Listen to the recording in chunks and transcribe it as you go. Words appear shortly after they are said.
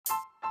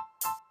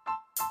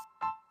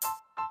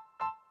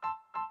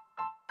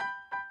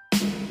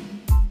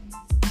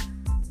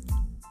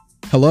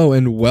Hello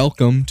and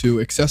welcome to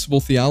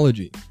Accessible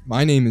Theology.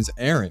 My name is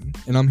Aaron,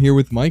 and I'm here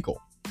with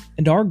Michael.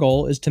 And our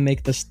goal is to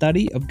make the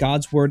study of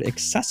God's Word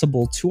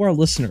accessible to our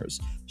listeners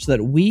so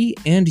that we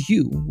and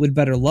you would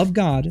better love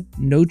God,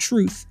 know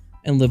truth,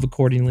 and live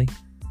accordingly.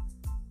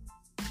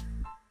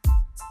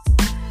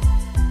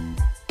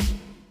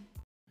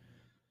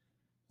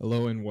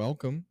 Hello and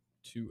welcome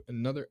to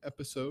another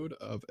episode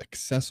of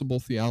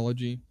Accessible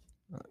Theology.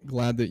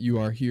 Glad that you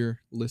are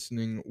here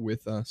listening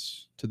with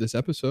us to this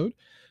episode.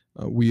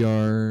 We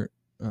are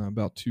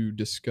about to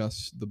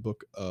discuss the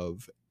book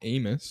of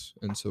Amos,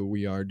 and so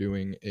we are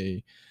doing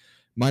a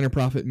minor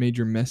prophet,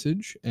 major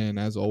message. And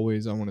as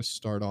always, I want to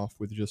start off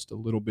with just a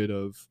little bit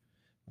of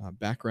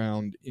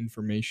background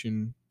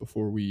information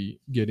before we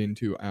get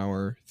into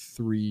our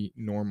three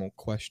normal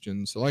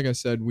questions. So like I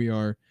said, we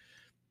are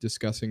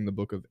discussing the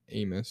book of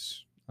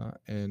Amos,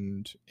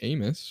 and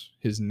Amos,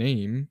 his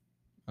name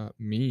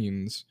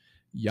means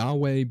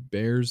Yahweh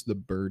bears the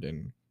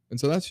burden. And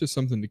so that's just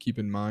something to keep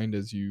in mind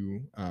as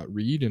you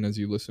read and as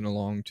you listen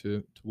along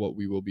to what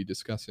we will be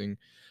discussing a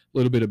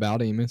little bit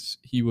about Amos.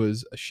 He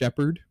was a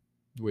shepherd,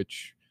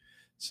 which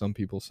some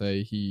people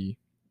say he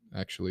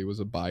actually was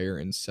a buyer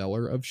and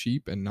seller of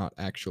sheep and not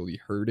actually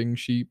herding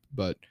sheep,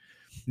 but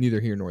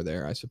neither here nor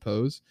there, I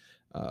suppose.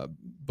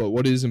 But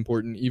what is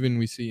important, even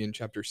we see in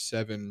chapter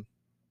 7,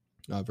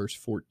 verse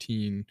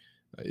 14,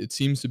 it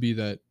seems to be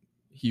that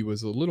he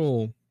was a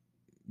little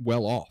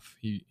well off.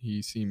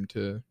 He seemed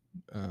to,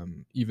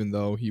 even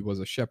though he was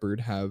a shepherd,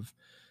 have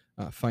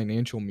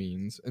financial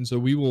means. And so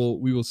we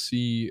will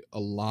see a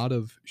lot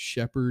of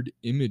shepherd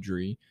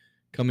imagery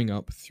coming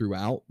up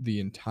throughout the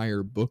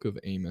entire book of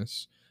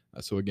Amos.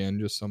 So again,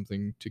 just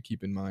something to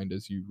keep in mind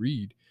as you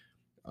read.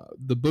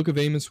 The book of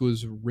Amos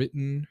was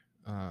written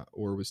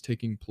or was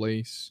taking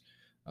place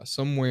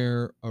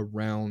somewhere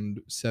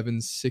around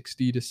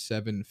 760 to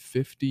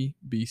 750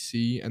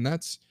 BC, and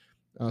that's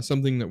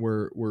something that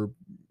we're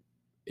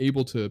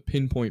able to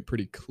pinpoint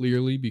pretty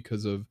clearly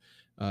because of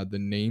the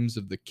names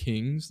of the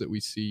kings that we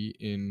see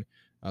in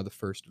the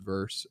first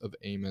verse of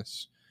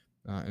Amos,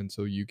 and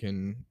so you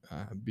can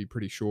be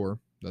pretty sure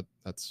that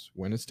that's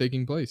when it's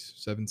taking place,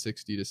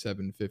 760 to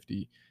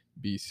 750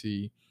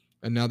 BC.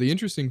 And now the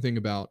interesting thing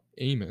about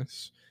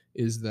Amos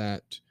is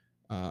that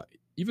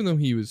even though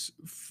he was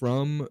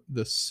from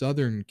the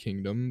southern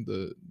kingdom,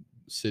 the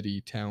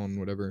city, town,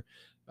 whatever,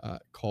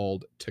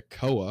 called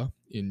Tekoa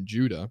in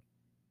Judah,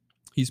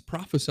 he's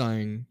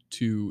prophesying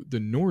to the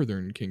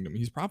northern kingdom.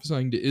 He's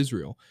prophesying to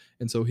Israel.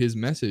 And so his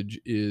message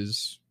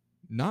is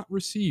not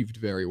received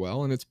very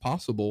well. And it's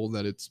possible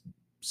that it's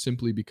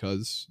simply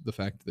because the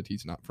fact that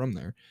he's not from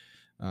there.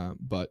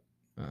 But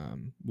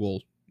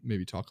we'll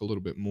maybe talk a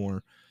little bit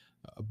more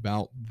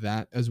about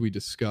that as we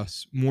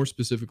discuss more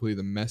specifically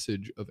the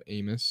message of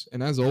Amos.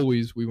 And as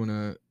always, we want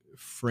to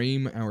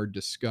frame our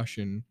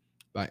discussion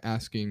by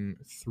asking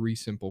three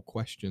simple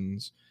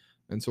questions.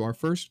 And so our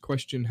first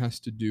question has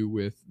to do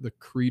with the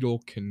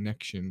creedal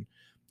connection.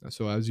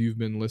 So as you've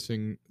been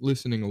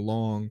listening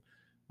along,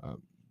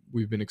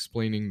 we've been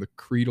explaining the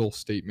creedal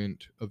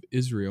statement of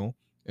Israel,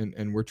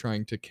 and we're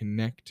trying to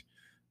connect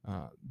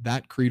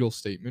that creedal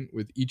statement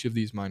with each of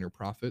these minor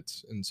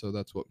prophets. And so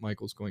that's what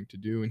Michael's going to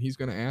do. And he's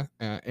going to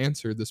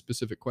answer the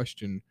specific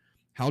question: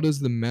 how does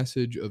the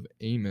message of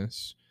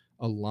Amos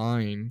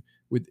align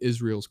with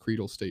Israel's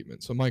creedal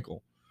statement? So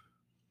Michael,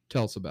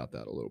 tell us about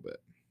that a little bit.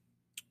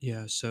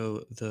 Yeah,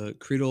 so the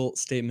creedal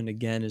statement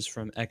again is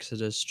from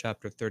Exodus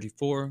chapter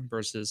 34,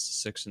 verses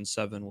 6 and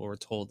 7, where we're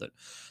told that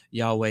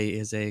Yahweh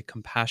is a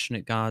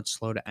compassionate God,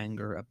 slow to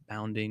anger,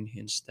 abounding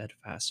in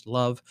steadfast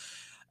love,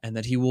 and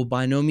that he will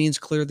by no means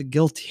clear the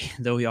guilty.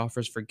 Though he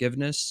offers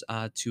forgiveness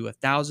to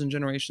 1,000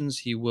 generations,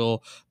 he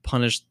will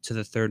punish to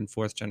the third and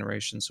fourth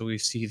generation. So we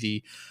see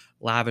the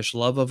lavish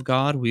love of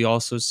God. We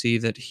also see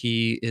that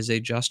he is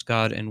a just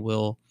God and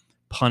will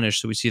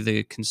punish. So we see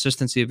the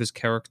consistency of his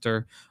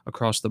character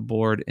across the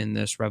board in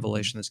this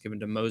revelation that's given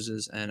to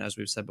Moses. And as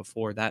we've said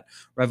before, that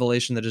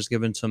revelation that is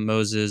given to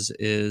Moses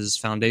is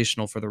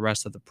foundational for the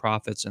rest of the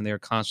prophets, and they're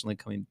constantly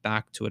coming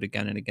back to it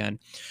again and again.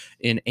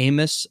 In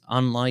Amos,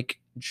 unlike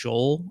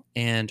Joel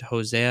and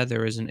Hosea,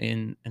 there isn't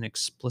an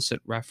explicit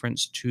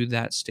reference to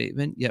that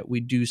statement, yet we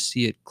do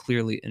see it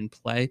clearly in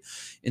play.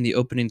 In the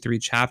opening three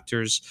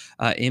chapters,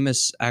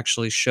 Amos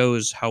actually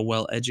shows how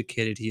well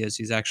educated he is.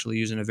 He's actually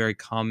using a very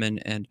common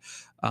and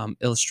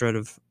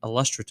illustrative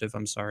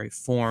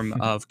form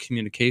of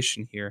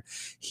communication here.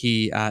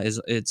 He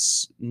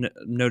it's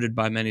noted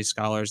by many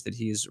scholars that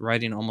he's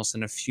writing almost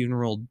in a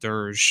funeral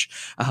dirge,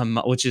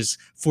 which is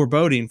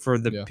foreboding for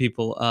the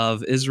people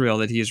of Israel,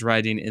 that he is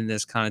writing in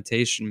this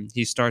connotation.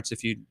 He starts,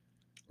 if you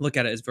look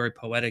at it, as very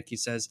poetic. He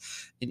says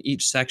in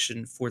each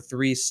section, for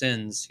 3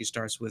 sins, he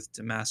starts with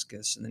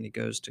Damascus, and then he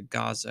goes to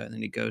Gaza, and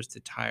then he goes to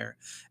Tyre.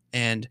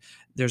 And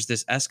there's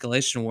this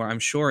escalation where I'm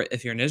sure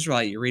if you're an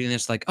Israelite, you're reading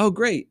this like, oh,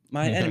 great,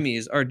 my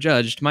enemies are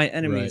judged. My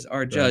enemies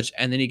are judged.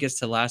 Right. And then he gets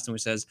to the last one,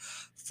 which says,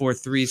 for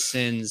 3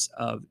 sins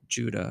of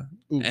Judah.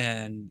 Ooh.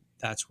 And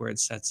that's where it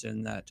sets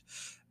in that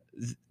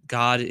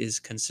God is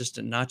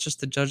consistent not just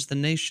to judge the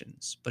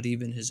nations, but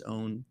even his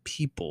own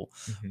people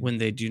Hmm. when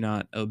they do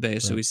not obey.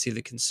 So Right. we see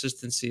the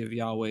consistency of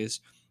Yahweh's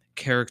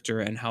character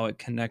and how it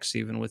connects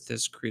even with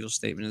this creedal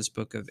statement in this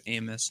book of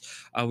Amos.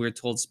 We're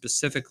told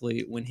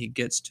specifically when he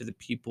gets to the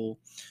people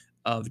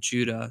of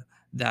Judah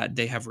that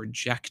they have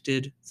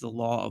rejected the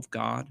law of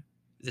God.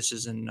 This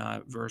is in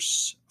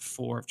verse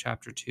 4 of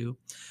chapter 2,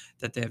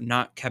 that they have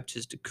not kept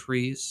his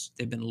decrees.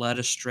 They've been led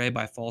astray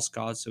by false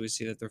gods. So we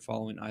see that they're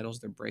following idols.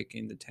 They're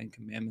breaking the Ten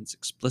Commandments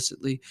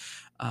explicitly.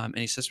 And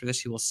he says, for this,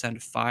 he will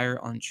send fire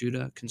on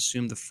Judah,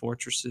 consume the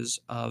fortresses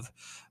of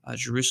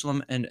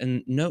Jerusalem.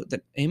 And note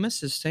that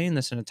Amos is saying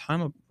this in a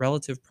time of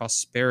relative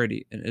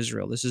prosperity in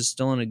Israel. This is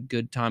still in a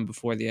good time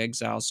before the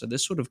exile. So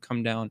this would have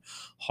come down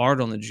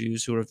hard on the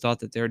Jews who would have thought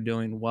that they're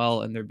doing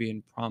well and they're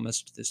being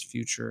promised this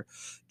future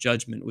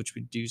judgment, which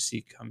we do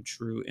see come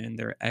true in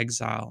their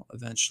exile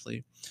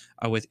eventually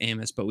with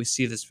Amos. But we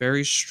see this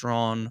very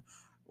strong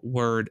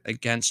word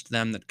against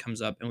them that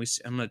comes up. And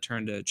I'm going to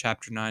turn to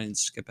chapter 9 and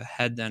skip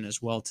ahead then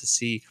as well to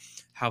see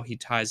how he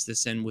ties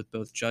this in with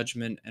both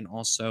judgment and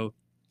also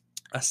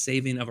a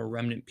saving of a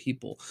remnant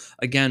people.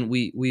 Again,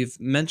 we've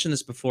mentioned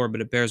this before,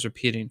 but it bears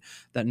repeating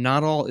that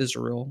not all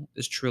Israel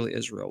is truly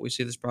Israel. We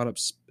see this brought up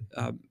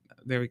uh,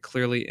 very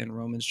clearly in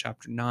Romans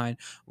chapter 9.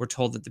 We're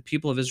told that the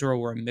people of Israel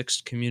were a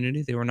mixed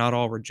community. They were not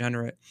all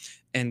regenerate.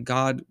 And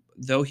God,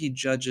 though he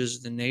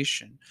judges the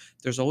nation,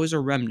 there's always a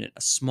remnant,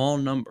 a small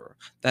number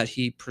that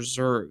he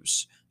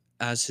preserves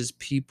as his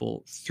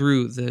people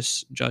through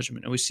this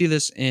judgment. And we see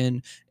this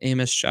in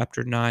Amos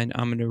chapter 9.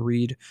 I'm going to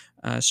read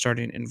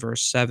starting in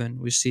verse 7.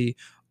 We see,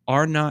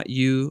 are not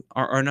you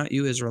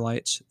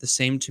Israelites the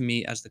same to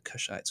me as the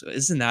Cushites? So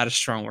isn't that a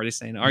strong word? He's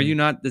saying, are Mm. you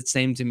not the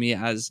same to me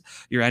as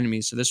your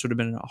enemies? So this would have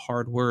been a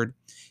hard word.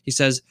 He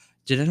says,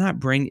 did I not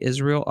bring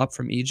Israel up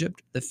from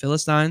Egypt, the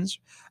Philistines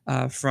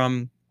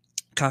from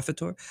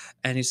Kaphator?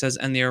 And he says,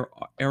 and the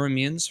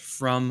Arameans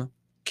from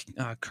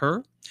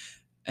Ker?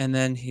 And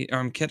then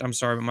Kit, I'm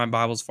sorry, but my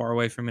Bible's far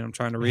away from me. I'm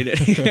trying to read it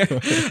here.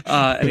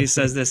 And he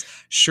says this,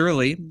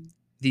 surely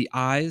the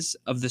eyes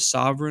of the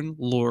sovereign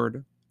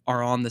Lord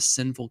are on the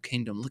sinful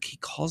kingdom. Look, he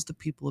calls the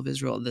people of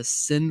Israel the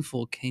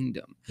sinful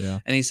kingdom. Yeah.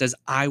 And he says,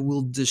 I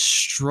will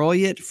destroy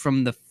it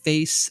from the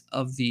face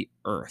of the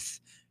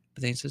earth.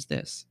 But then he says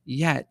this,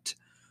 yet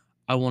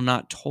I will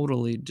not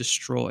totally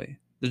destroy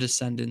the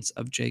descendants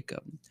of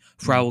Jacob.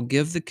 For I Mm. will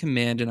give the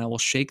command, and I will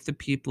shake the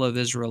people of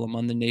Israel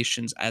among the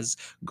nations as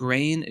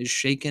grain is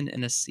shaken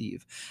in a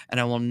sieve. And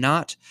I will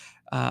not,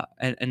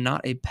 and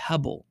not a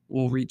pebble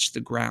will reach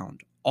the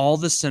ground. All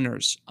the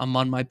sinners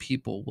among my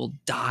people will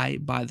die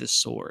by the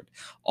sword.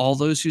 All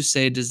those who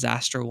say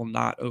disaster will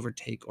not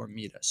overtake or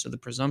meet us. So the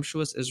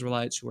presumptuous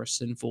Israelites who are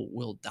sinful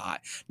will die.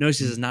 Notice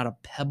he Mm. says, not a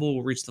pebble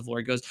will reach the floor.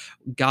 He goes,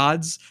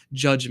 God's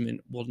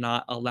judgment will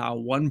not allow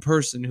one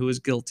person who is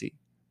guilty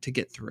to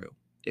get through.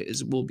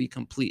 Will be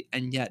complete.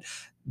 And yet,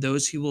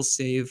 those he will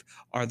save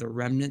are the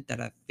remnant that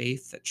have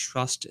faith, that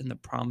trust in the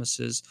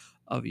promises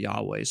of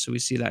Yahweh. So we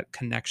see that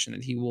connection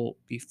that he will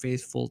be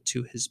faithful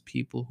to his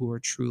people who are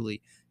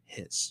truly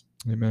his.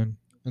 Amen.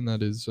 And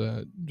that is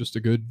just a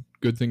good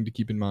thing to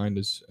keep in mind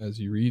as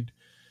you read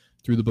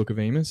through the book of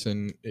Amos,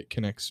 and it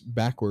connects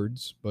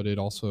backwards, but it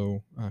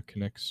also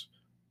connects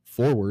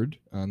forward,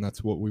 and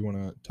that's what we want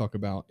to talk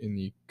about in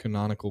the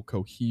canonical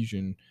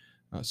cohesion.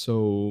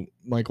 So,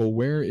 Michael,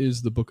 where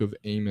is the book of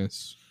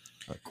Amos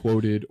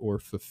quoted or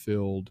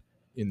fulfilled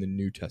in the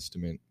New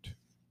Testament?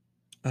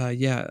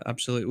 Yeah,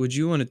 absolutely. Would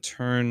you want to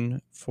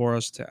turn for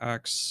us to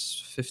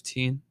Acts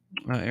 15,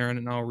 Aaron,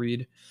 and I'll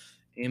read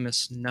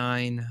Amos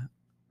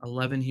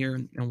 9:11 here,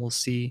 and we'll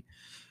see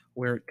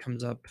where it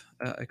comes up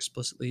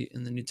explicitly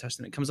in the New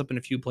Testament. It comes up in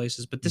a few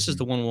places, but this is Mhm.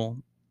 the one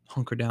we'll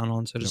hunker down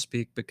on, so to Yep.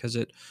 speak, because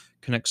it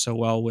connects so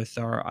well with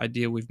our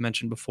idea we've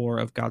mentioned before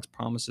of God's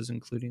promises,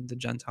 including the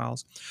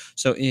Gentiles.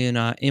 So in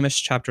Amos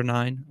chapter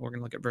 9, we're going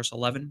to look at verse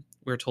 11.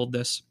 We're told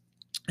this,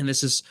 and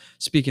this is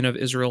speaking of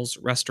Israel's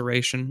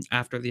restoration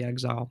after the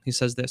exile. He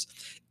says this,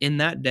 in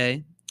that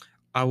day,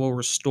 I will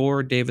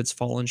restore David's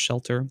fallen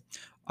shelter.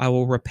 I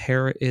will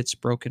repair its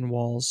broken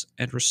walls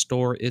and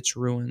restore its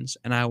ruins,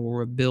 and I will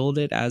rebuild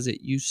it as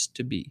it used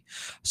to be,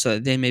 so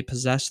that they may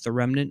possess the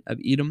remnant of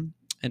Edom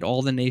and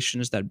all the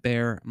nations that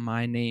bear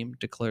my name,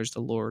 declares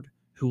the Lord,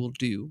 who will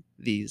do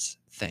these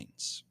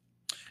things.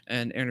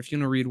 And Aaron, if you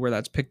want to read where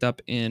that's picked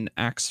up in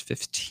Acts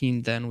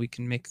 15, then we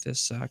can make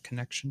this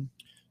connection.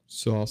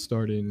 So I'll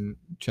start in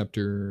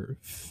chapter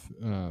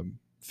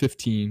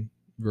 15,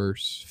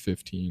 verse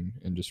 15,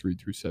 and just read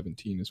through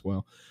 17 as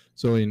well.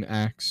 So in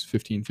Acts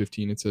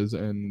 15:15, it says,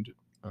 and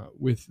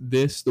with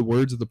this, the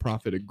words of the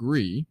prophet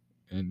agree.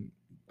 And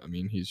I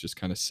mean, he's just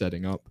kind of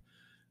setting up.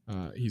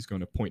 He's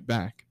going to point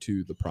back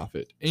to the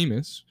prophet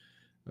Amos.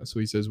 So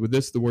he says, with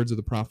this, the words of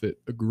the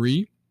prophet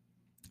agree,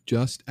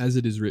 just as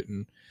it is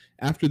written,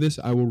 after this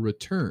I will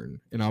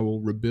return, and I will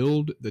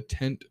rebuild the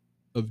tent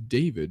of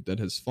David that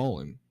has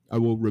fallen. I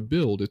will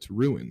rebuild its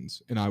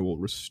ruins, and I will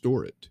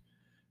restore it,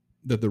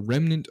 that the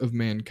remnant of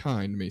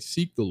mankind may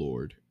seek the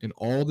Lord, and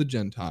all the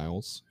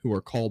Gentiles who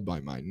are called by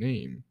my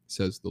name,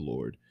 says the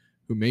Lord,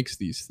 who makes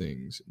these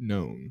things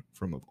known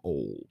from of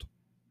old.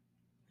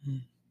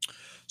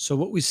 So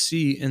what we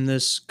see in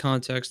this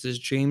context is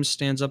James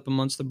stands up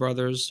amongst the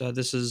brothers.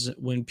 This is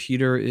when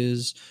Peter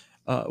is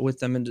with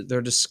them, and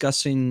they're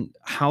discussing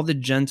how the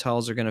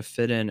Gentiles are going to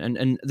fit in.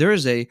 And there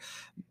is a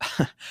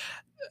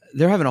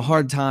they're having a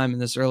hard time in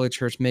this early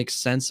church make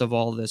sense of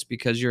all this,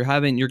 because you're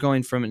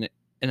going from an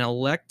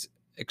elect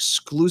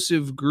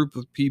exclusive group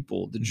of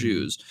people, the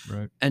Jews,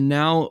 Right. and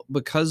now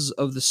because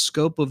of the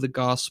scope of the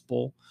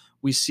gospel,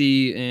 we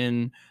see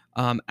in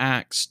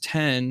Acts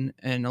 10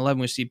 and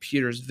 11, we see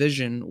Peter's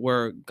vision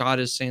where God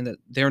is saying that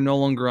they're no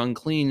longer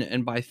unclean,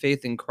 and by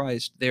faith in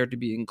Christ, they are to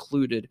be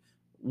included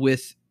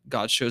with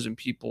God's chosen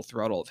people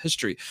throughout all of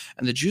history.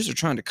 And the Jews are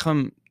trying to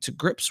come to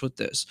grips with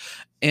this.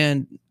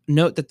 And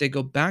note that they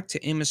go back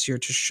to Amos here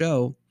to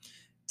show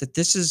that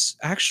this is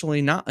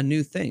actually not a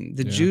new thing.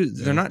 The Jews,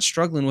 they're not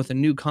struggling with a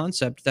new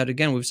concept that,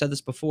 again, we've said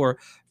this before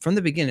from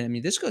the beginning. I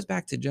mean, this goes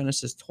back to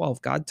Genesis 12.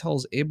 God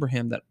tells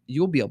Abraham that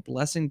you'll be a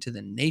blessing to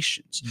the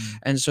nations.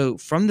 And so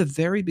from the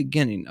very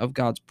beginning of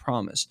God's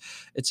promise,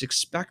 it's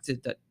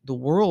expected that the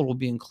world will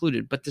be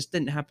included, but this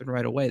didn't happen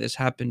right away. This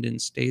happened in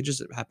stages.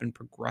 It happened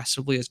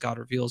progressively as God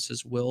reveals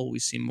his will. We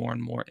see more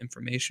and more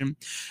information.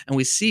 And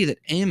we see that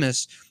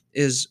Amos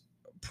is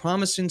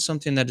promising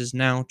something that is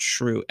now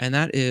true, and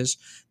that is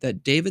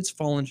that David's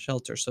fallen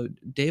shelter. So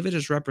David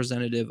is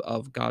representative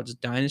of God's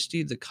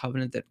dynasty, the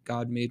covenant that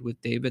God made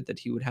with David, that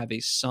he would have a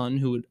son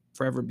who would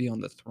forever be on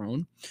the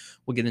throne.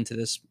 We'll get into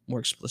this more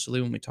explicitly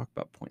when we talk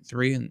about point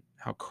 3 and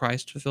how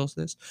Christ fulfills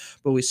this.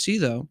 But we see,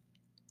 though,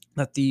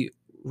 that the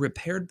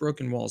repaired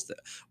broken walls, that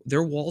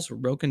their walls were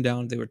broken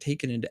down, they were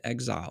taken into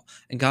exile,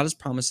 and God is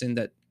promising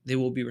that they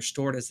will be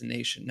restored as a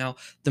nation. Now,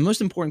 the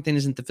most important thing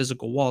isn't the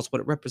physical walls. What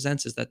it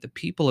represents is that the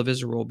people of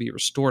Israel will be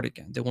restored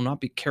again. They will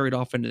not be carried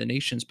off into the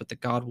nations, but that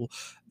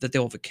they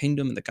will have a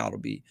kingdom, and that God will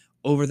be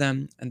over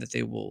them, and that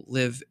they will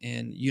live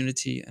in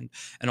unity and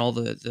all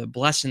the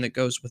blessing that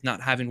goes with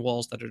not having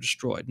walls that are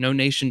destroyed. No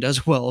nation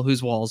does well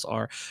whose walls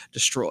are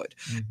destroyed.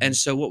 And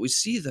so what we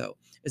see, though,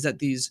 is that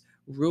these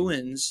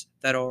ruins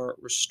that are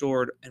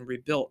restored and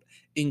rebuilt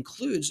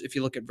includes, if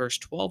you look at verse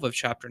 12 of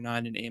chapter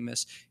 9 in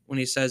Amos, when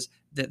he says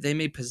that they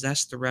may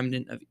possess the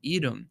remnant of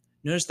Edom.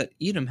 Notice that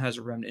Edom has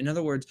a remnant. In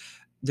other words,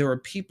 there are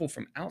people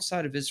from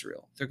outside of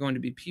Israel. They're going to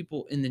be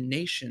people in the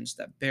nations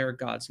that bear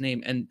God's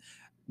name. And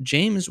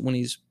James, when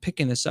he's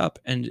picking this up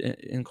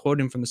and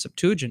quoting from the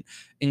Septuagint,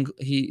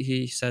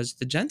 he says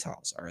the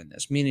Gentiles are in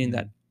this, meaning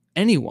that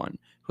anyone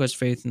who has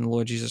faith in the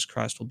Lord Jesus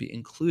Christ will be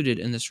included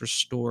in this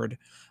restored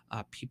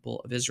people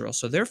of Israel.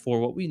 So therefore,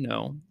 what we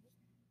know,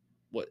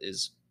 what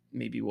is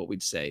maybe what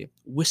we'd say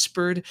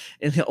whispered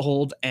in the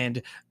old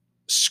and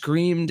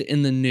screamed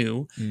in the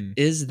new,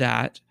 is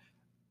that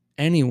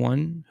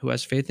anyone who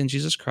has faith in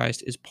Jesus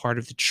Christ is part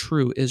of the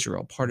true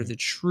Israel, part of the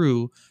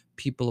true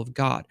people of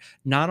God.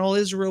 Not all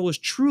Israel was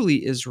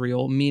truly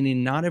Israel,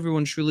 meaning not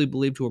everyone truly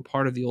believed who were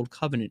part of the old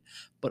covenant,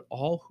 but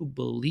all who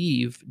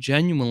believe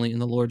genuinely in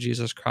the Lord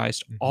Jesus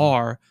Christ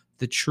are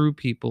the true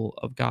people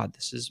of God.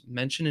 This is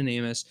mentioned in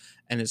Amos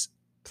and is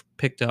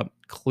picked up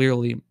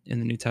clearly in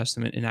the New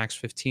Testament in Acts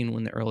 15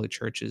 when the early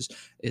church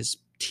is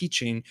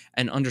teaching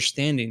and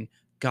understanding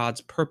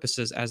God's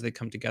purposes as they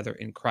come together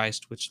in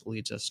Christ, which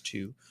leads us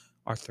to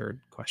our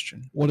third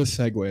question. What a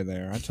segue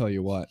there! I tell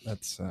you what,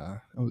 that's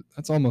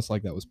almost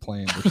like that was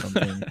planned or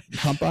something,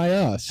 not by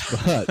us,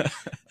 but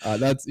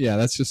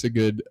that's just a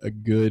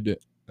good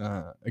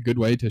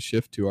way to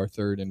shift to our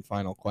third and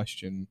final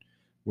question,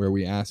 where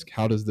we ask,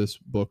 how does this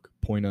book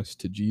point us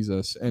to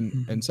Jesus?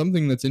 And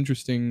something that's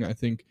interesting, I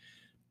think,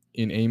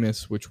 in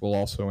Amos, which we'll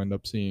also end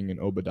up seeing in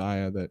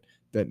Obadiah,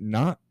 that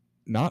not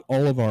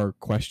all of our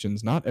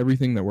questions, not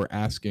everything that we're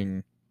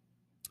asking,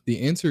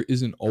 the answer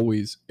isn't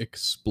always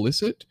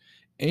explicit,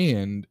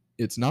 and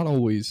it's not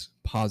always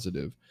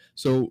positive.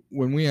 So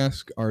when we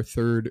ask our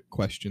third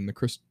question,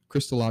 the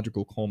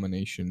Christological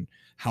culmination,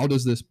 how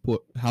does this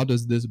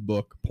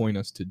book point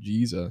us to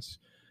Jesus?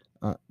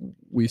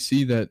 We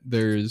see that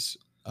there's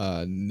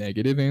a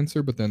negative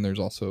answer, but then there's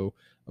also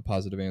a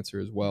positive answer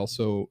as well.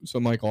 So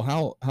Michael,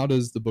 how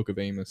does the book of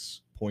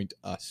Amos point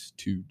us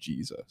to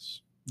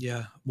Jesus?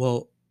 Yeah,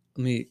 well,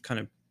 let me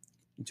kind of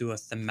do a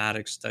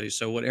thematic study.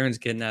 So what Aaron's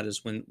getting at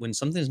is when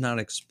something's not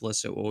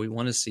explicit, what we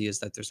want to see is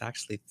that there's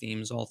actually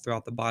themes all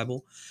throughout the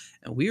Bible.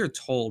 And we are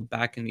told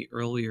back in the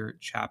earlier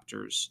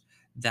chapters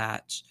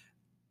that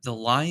the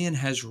lion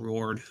has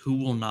roared, who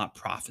will not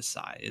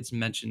prophesy? It's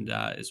mentioned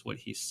is what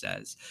he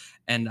says.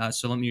 And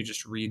so let me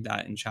just read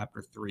that in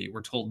chapter 3.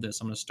 We're told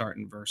this. I'm going to start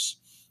in verse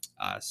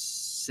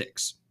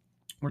 6.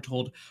 We're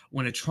told,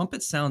 when a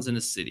trumpet sounds in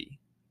a city,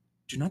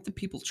 do not the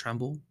people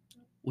tremble?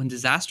 When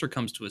disaster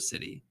comes to a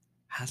city,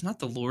 has not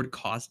the Lord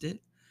caused it?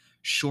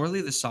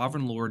 Surely the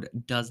sovereign Lord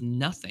does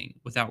nothing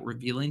without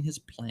revealing his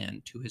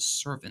plan to his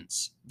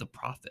servants, the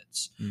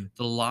prophets.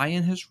 The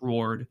lion has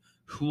roared,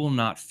 who will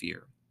not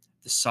fear?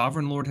 The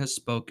sovereign Lord has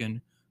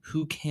spoken,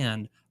 who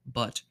can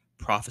but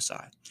prophesy?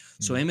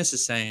 So Amos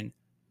is saying,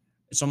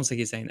 it's almost like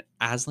he's saying,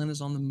 Aslan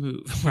is on the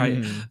move,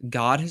 right?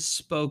 God has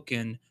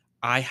spoken,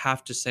 I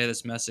have to say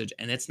this message,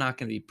 and it's not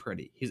going to be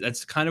pretty.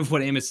 That's kind of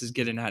what Amos is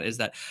getting at, is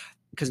that,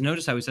 because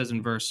notice how he says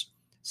in verse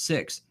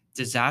 6,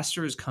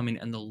 disaster is coming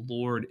and the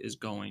Lord is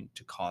going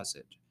to cause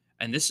it.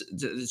 And this,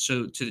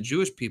 so to the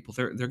Jewish people,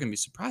 they're going to be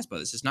surprised by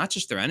this. It's not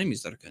just their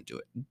enemies that are going to do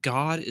it.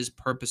 God is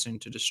purposing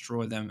to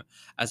destroy them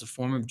as a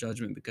form of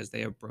judgment because they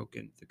have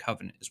broken the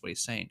covenant, is what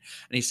he's saying.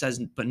 And he says,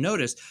 but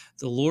notice,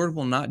 the Lord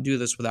will not do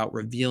this without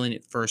revealing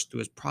it first through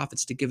his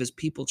prophets to give his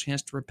people a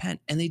chance to repent.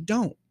 And they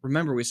don't.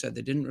 Remember, we said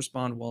they didn't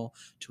respond well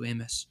to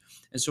Amos.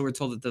 And so we're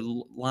told that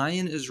the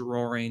lion is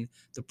roaring,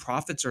 the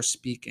prophets are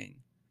speaking,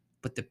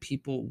 but the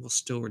people will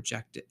still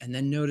reject it. And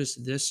then notice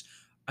this.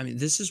 I mean,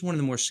 this is one of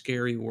the more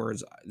scary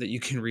words that you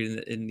can read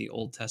in the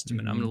Old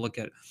Testament. I'm going to look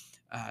at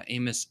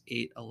Amos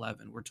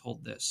 8:11. We're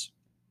told this: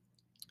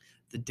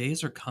 the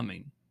days are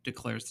coming,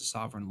 declares the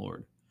sovereign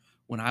Lord,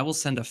 when I will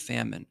send a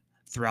famine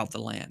throughout the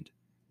land,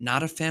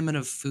 not a famine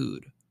of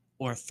food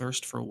or a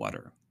thirst for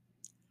water,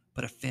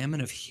 but a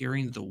famine of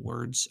hearing the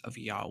words of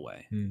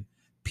Yahweh.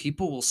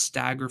 People will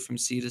stagger from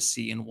sea to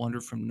sea and wander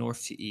from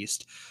north to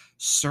east,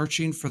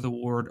 searching for the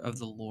word of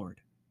the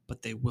Lord,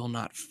 but they will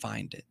not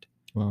find it.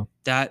 Wow.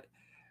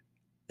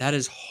 That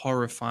is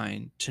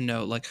horrifying to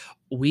know. Like,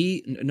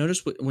 we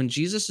notice when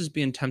Jesus is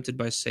being tempted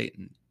by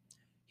Satan,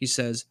 he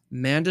says,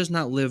 man does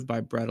not live by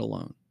bread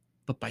alone,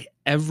 but by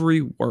every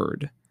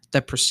word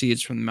that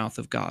proceeds from the mouth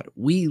of God.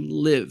 We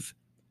live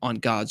on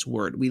God's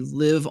word. We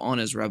live on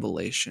his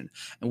revelation.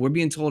 And we're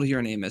being told here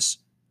in Amos,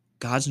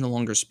 God's no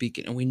longer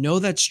speaking. And we know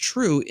that's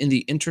true in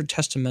the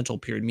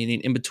intertestamental period,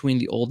 meaning in between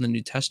the Old and the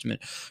New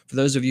Testament. For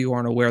those of you who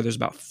aren't aware, there's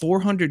about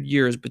 400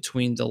 years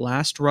between the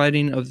last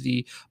writing of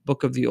the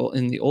book of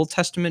in the Old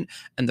Testament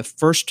and the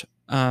first,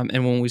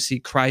 and when we see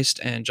Christ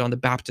and John the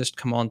Baptist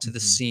come onto the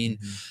scene.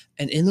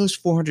 And in those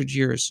 400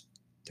 years,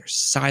 there's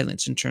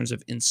silence in terms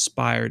of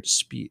inspired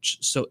speech.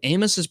 So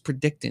Amos is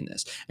predicting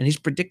this, and he's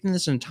predicting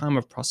this in a time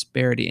of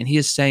prosperity. And he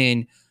is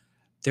saying,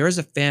 there is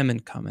a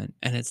famine coming,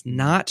 and it's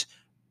not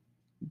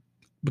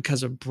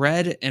because of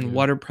bread and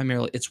water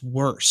primarily. It's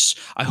worse.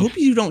 I hope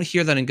you don't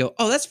hear that and go,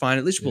 oh, that's fine.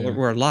 At least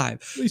we're alive.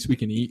 At least we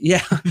can eat.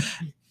 Yeah.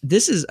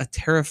 This is a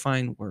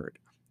terrifying word,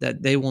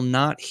 that they will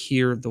not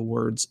hear the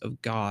words of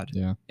God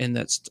in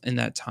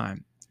that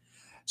time.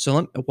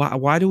 So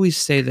why do we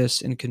say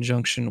this in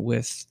conjunction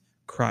with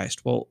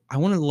Christ? Well, I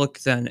want to look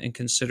then and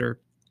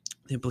consider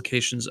the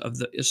implications of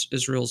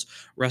Israel's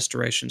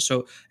restoration.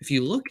 So if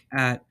you look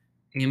at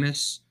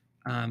Amos,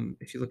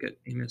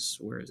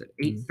 where is it?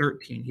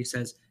 8:13, he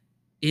says,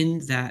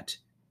 in that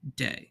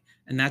day.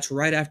 And that's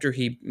right after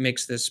he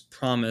makes this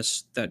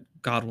promise that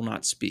God will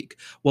not speak.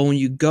 Well, when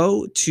you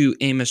go to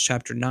Amos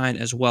chapter 9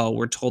 as well,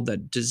 we're told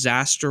that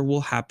disaster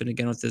will happen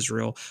again with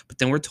Israel. But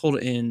then we're told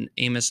in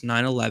Amos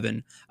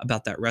 9:11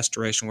 about that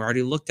restoration. We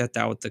already looked at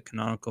that with the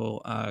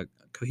canonical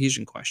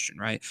cohesion question,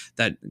 right?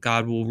 That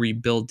God will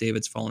rebuild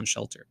David's fallen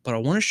shelter. But I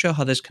want to show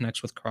how this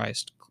connects with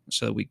Christ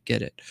so that we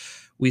get it.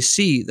 We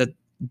see that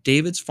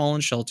David's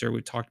fallen shelter,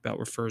 we talked about,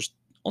 refers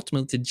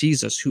ultimately to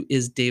Jesus, who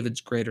is David's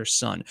greater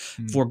son.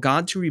 For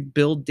God to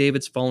rebuild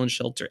David's fallen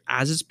shelter,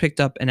 as is picked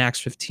up in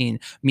Acts 15,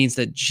 means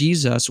that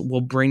Jesus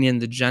will bring in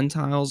the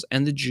Gentiles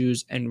and the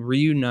Jews and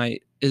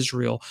reunite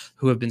Israel,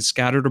 who have been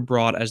scattered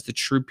abroad as the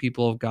true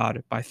people of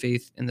God by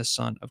faith in the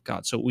Son of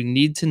God. So we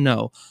need to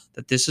know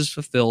that this is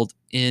fulfilled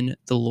in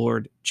the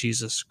Lord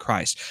Jesus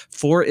Christ.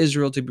 For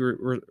Israel to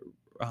be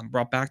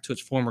brought back to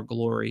its former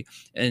glory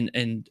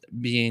and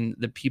being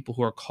the people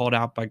who are called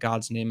out by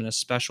God's name and a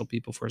special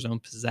people for his own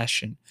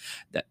possession,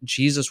 that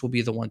Jesus will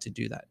be the one to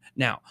do that.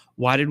 Now,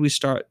 why did we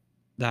start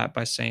that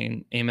by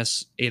saying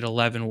Amos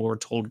 8:11, where we're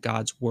told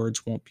God's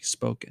words won't be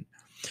spoken?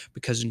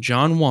 Because in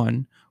John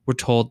 1, we're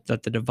told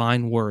that the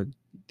divine word,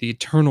 the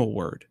eternal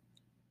word,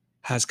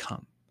 has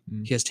come.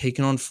 He has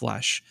taken on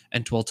flesh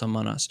and dwelt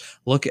among us.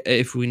 Look,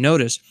 if we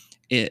notice,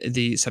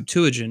 the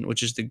Septuagint,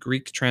 which is the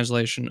Greek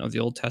translation of the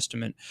Old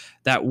Testament,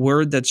 that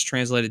word that's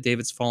translated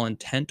David's fallen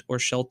tent or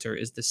shelter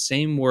is the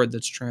same word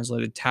that's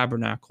translated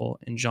tabernacle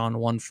in John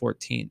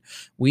 1:14.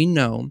 We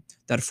know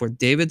that for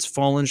David's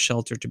fallen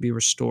shelter to be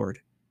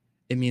restored,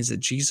 it means that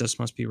Jesus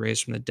must be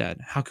raised from the dead.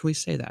 How can we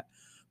say that?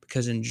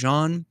 Because in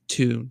John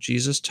 2,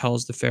 Jesus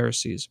tells the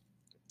Pharisees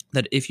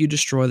that if you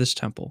destroy this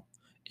temple,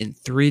 in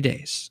 3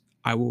 days,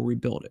 I will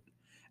rebuild it.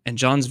 And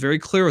John's very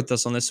clear with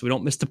us on this, so we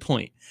don't miss the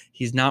point.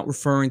 He's not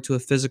referring to a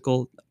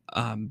physical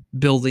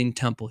building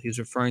temple. He's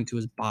referring to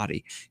his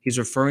body. He's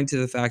referring to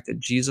the fact that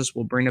Jesus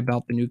will bring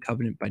about the new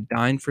covenant by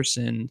dying for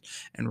sin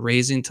and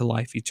raising to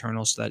life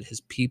eternal so that his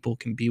people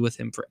can be with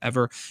him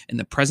forever in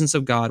the presence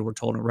of God. We're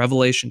told in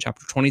Revelation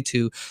chapter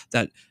 22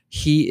 that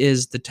he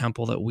is the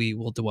temple that we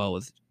will dwell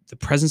with. The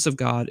presence of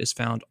God is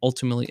found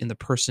ultimately in the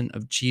person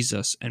of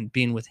Jesus, and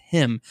being with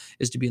him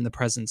is to be in the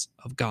presence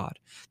of God.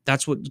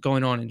 That's what's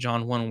going on in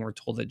John 1 when we're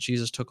told that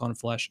Jesus took on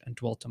flesh and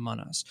dwelt among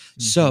us.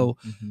 So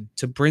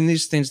to bring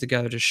these things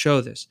together to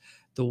show this,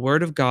 the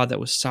word of God that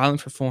was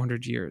silent for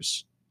 400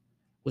 years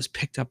was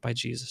picked up by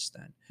Jesus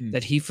then. Hmm.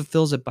 That he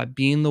fulfills it by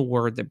being the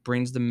word that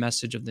brings the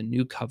message of the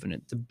new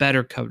covenant, the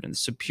better covenant, the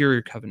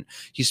superior covenant.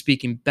 He's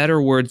speaking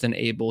better words than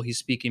Abel. He's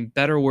speaking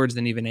better words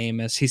than even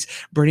Amos. He's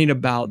bringing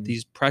about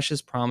these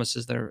precious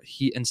promises that are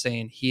and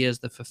saying he is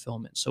the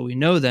fulfillment. So we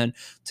know then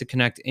to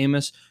connect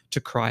Amos to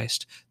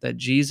Christ, that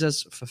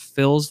Jesus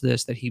fulfills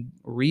this, that he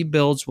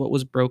rebuilds what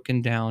was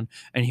broken down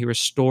and he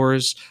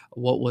restores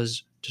what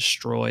was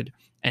destroyed.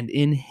 And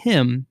in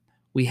him,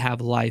 we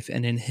have life,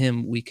 and in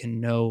him we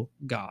can know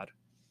God.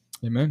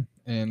 Amen.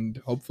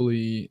 And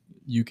hopefully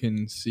you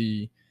can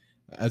see,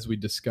 as we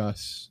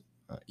discuss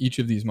each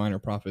of these minor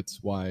prophets,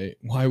 why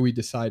we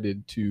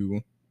decided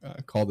to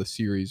call the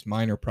series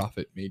Minor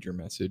Prophet, Major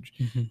Message,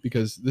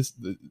 because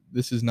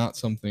this is not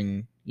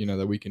something,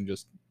 that we can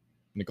just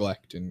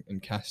neglect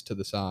and cast to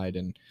the side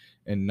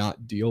and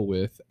not deal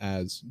with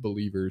as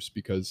believers,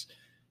 because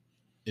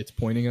it's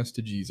pointing us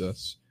to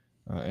Jesus,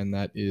 and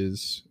that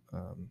is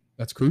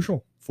that's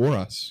crucial for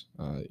us.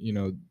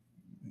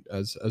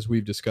 As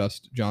we've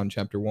discussed, John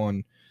chapter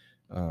 1,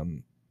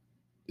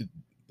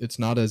 it's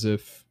not as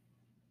if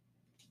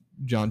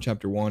John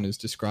chapter 1 is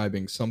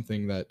describing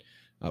something that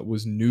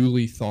was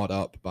newly thought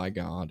up by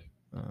God.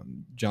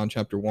 John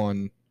chapter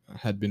 1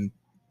 had been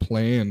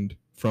planned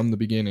from the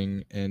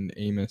beginning, and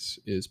Amos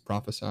is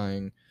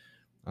prophesying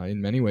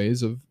in many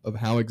ways of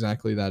how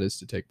exactly that is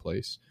to take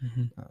place.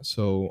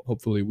 So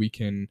hopefully we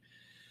can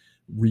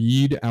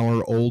read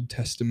our Old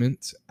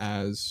Testament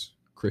as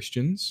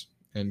Christians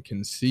and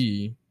can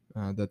see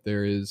that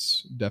there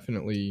is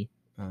definitely,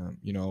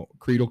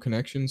 creedal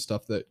connection,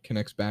 stuff that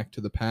connects back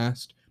to the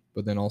past,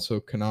 but then also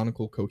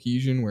canonical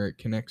cohesion where it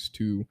connects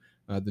to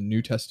the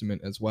New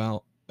Testament as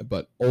well.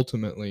 But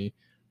ultimately,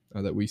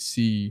 that we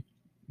see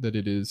that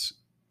it is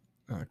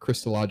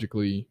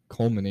Christologically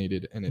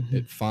culminated, and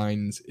it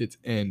finds its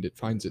end, it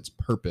finds its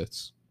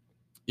purpose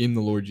in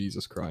the Lord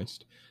Jesus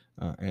Christ.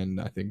 And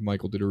I think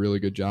Michael did a really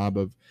good job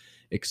of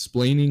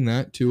explaining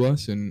that to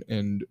us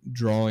and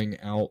drawing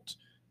out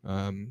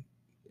and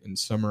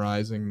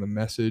summarizing the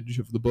message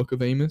of the book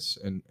of Amos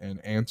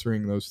and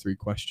answering those three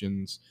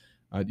questions.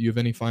 Do you have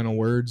any final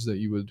words that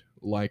you would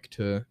like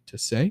to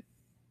say?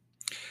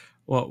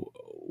 Well,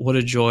 what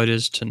a joy it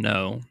is to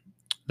know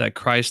that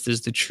Christ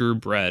is the true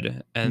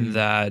bread, and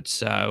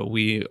that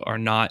we are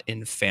not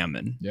in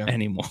famine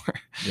anymore.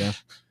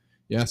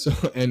 Yeah. So,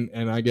 and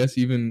I guess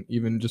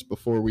even just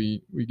before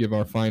we give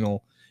our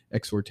final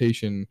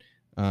exhortation,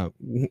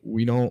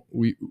 we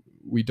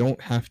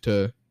don't have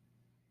to,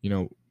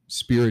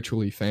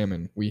 spiritually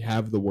famine. We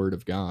have the Word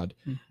of God,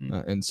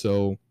 and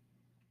so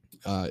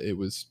it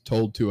was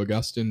told to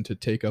Augustine to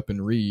take up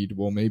and read.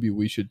 Well, maybe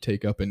we should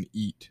take up and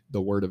eat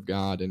the Word of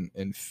God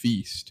and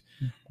feast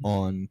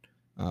on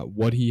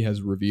what He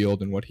has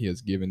revealed and what He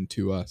has given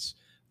to us,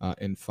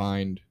 and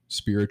find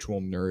spiritual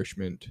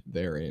nourishment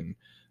therein.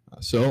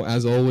 So,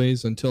 as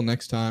always, until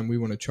next time, we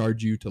want to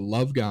charge you to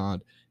love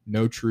God,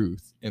 know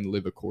truth, and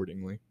live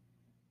accordingly.